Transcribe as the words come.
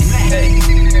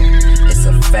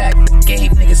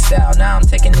style, now I'm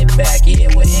taking it back, yeah,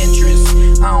 with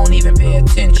interest. I don't even pay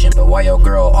attention, but why your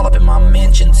girl all up in my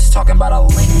mentions, talking about a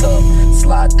link up,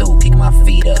 slide through, kick my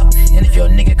feet up, and if your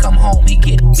nigga come home, he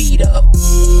get beat up.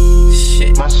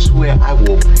 Shit. I swear I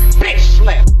will bitch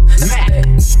slap.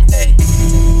 Hey,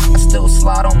 I still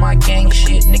slide on my gang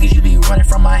shit. Niggas you be running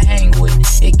from my hang with.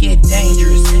 It get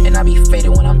dangerous, and I be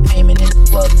faded when I'm aiming and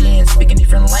plugged in, speaking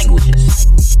different languages.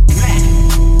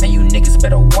 Man, you niggas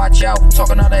better watch out.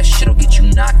 Talking all that shit'll get you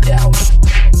knocked out.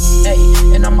 Hey,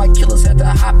 and all my killers had to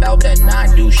hop out that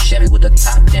 9-deuce Chevy with the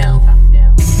top down.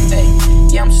 Hey,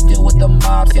 yeah, I'm still with the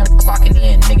mobs. Yeah, I'm clocking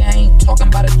in, nigga, I ain't talking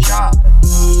about a job.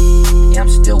 Yeah, I'm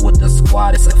still with the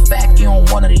squad. It's a fact, you don't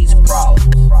want one of these problems,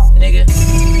 nigga.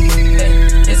 Hey,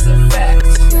 it's a fact.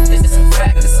 It's a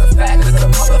fact, it's a fact, it's a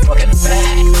motherfucking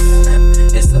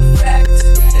fact. It's a fact,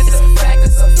 it's a fact,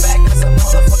 it's a fact, it's a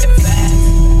motherfucking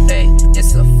fact. Hey,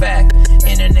 it's a fact.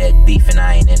 Internet beef and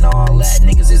I ain't in all that.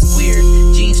 Niggas is weird.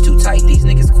 Jeans too tight, these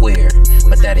niggas queer.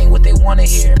 But that ain't what they wanna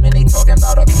hear. Man, they talking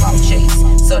about a clout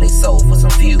chase, so they sold for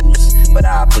some views. But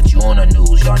I put you on the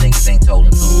news, y'all niggas ain't told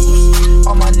news.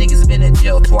 All my niggas been in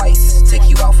jail twice, take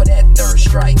you out for that third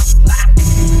strike.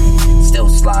 Still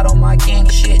slide on my gang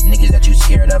shit, niggas that you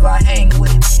scared of I hang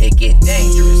with. It get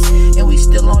dangerous, and we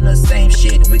still on the same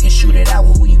shit. We can shoot it out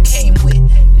with who you came with,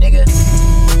 nigga.